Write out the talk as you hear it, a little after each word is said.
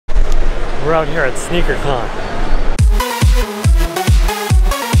We're out here at SneakerCon.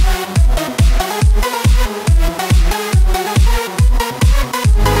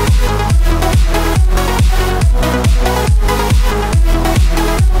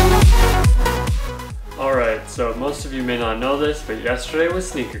 Alright, so most of you may not know this, but yesterday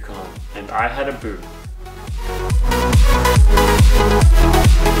was SneakerCon, and I had a booth.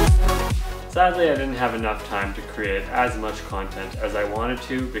 Sadly, I didn't have enough time to create as much content as I wanted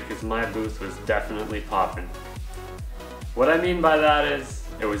to because my booth was definitely popping. What I mean by that is,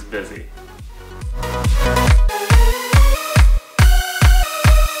 it was busy.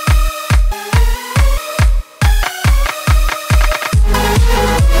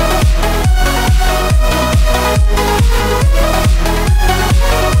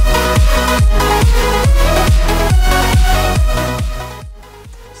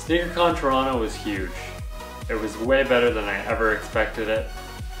 SneakerCon Toronto was huge. It was way better than I ever expected it.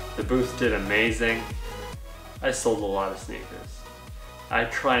 The booth did amazing. I sold a lot of sneakers. I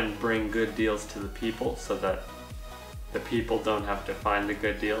try and bring good deals to the people so that the people don't have to find the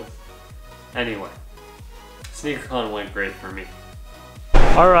good deals. Anyway, SneakerCon went great for me.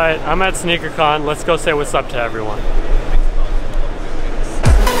 Alright, I'm at SneakerCon. Let's go say what's up to everyone.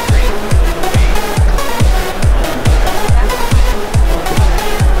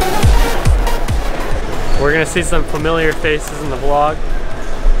 We're gonna see some familiar faces in the vlog.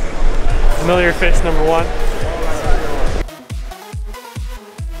 Familiar face number one.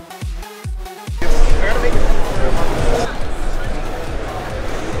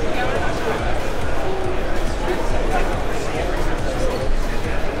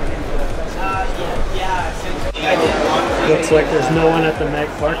 Looks like there's no one at the Meg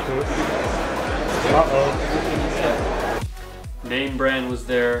Park booth. Uh-oh. Name Brand was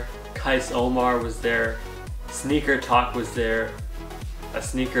there. Kais Omar was there. Sneaker Talk was there. A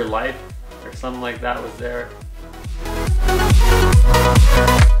Sneaker Life or something like that was there.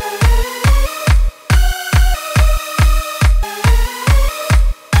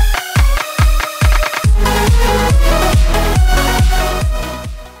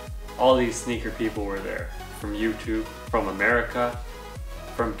 All these sneaker people were there. From YouTube, from America,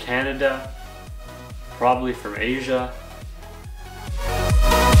 from Canada, probably from Asia.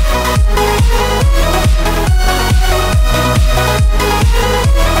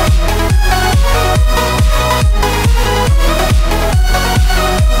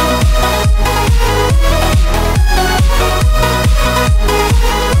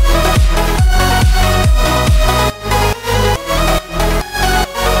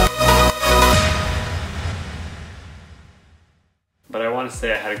 But I want to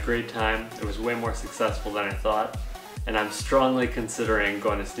say I had a great time. It was way more successful than I thought, and I'm strongly considering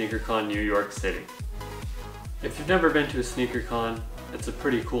going to SneakerCon New York City. If you've never been to a SneakerCon, it's a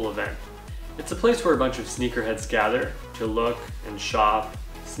pretty cool event. It's a place where a bunch of sneakerheads gather to look and shop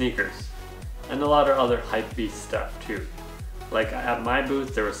sneakers, and a lot of other hypebeast stuff too. Like at my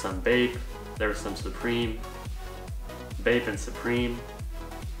booth there was some Bape, there was some Supreme, Bape and Supreme,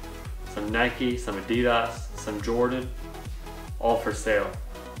 some Nike, some Adidas, some Jordan, all for sale,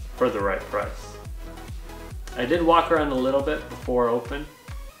 for the right price. I did walk around a little bit before open,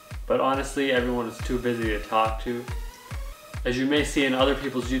 but honestly everyone was too busy to talk to. As you may see in other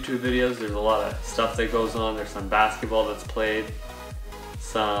people's YouTube videos, there's a lot of stuff that goes on. There's some basketball that's played,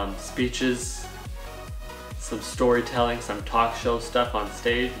 some speeches, some storytelling, some talk show stuff on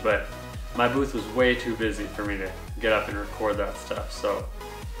stage, but my booth was way too busy for me to get up and record that stuff, so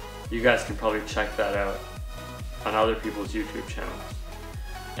you guys can probably check that out on other people's YouTube channels.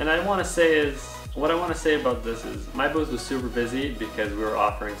 And what I want to say about this is my booth was super busy because we were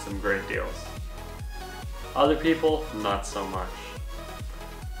offering some great deals. Other people, not so much.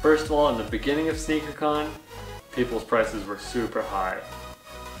 First of all, in the beginning of SneakerCon, people's prices were super high.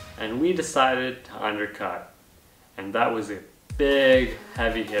 And we decided to undercut. And that was a big,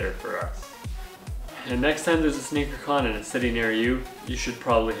 heavy hitter for us. And next time there's a SneakerCon in a city near you, you should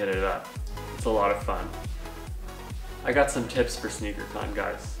probably hit it up. It's a lot of fun. I got some tips for SneakerCon,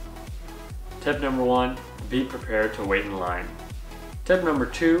 guys. Tip number one, be prepared to wait in line. Tip number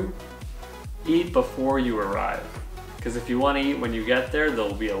two, eat before you arrive. Because if you want to eat when you get there,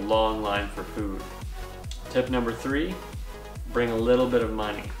 there'll be a long line for food. Tip number three, bring a little bit of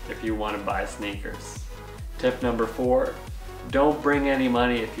money if you want to buy sneakers. Tip number four, don't bring any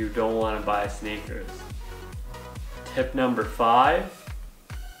money if you don't want to buy sneakers. Tip number five,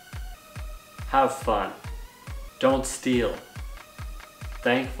 have fun. Don't steal.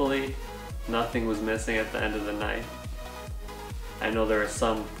 Thankfully, nothing was missing at the end of the night. I know there were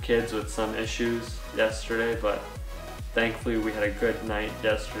some kids with some issues yesterday, but Thankfully we had a good night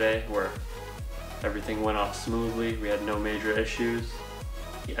yesterday where everything went off smoothly. We had no major issues.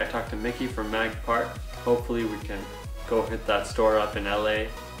 I talked to Mickey from Mag Park. Hopefully we can go hit that store up in LA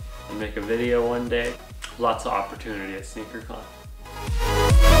and make a video one day. Lots of opportunity at SneakerCon.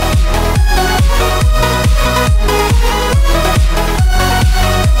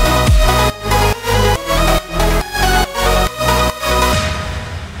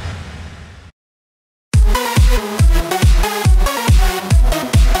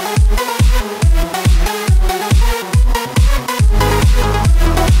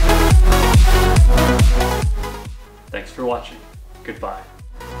 Thanks for watching. Goodbye.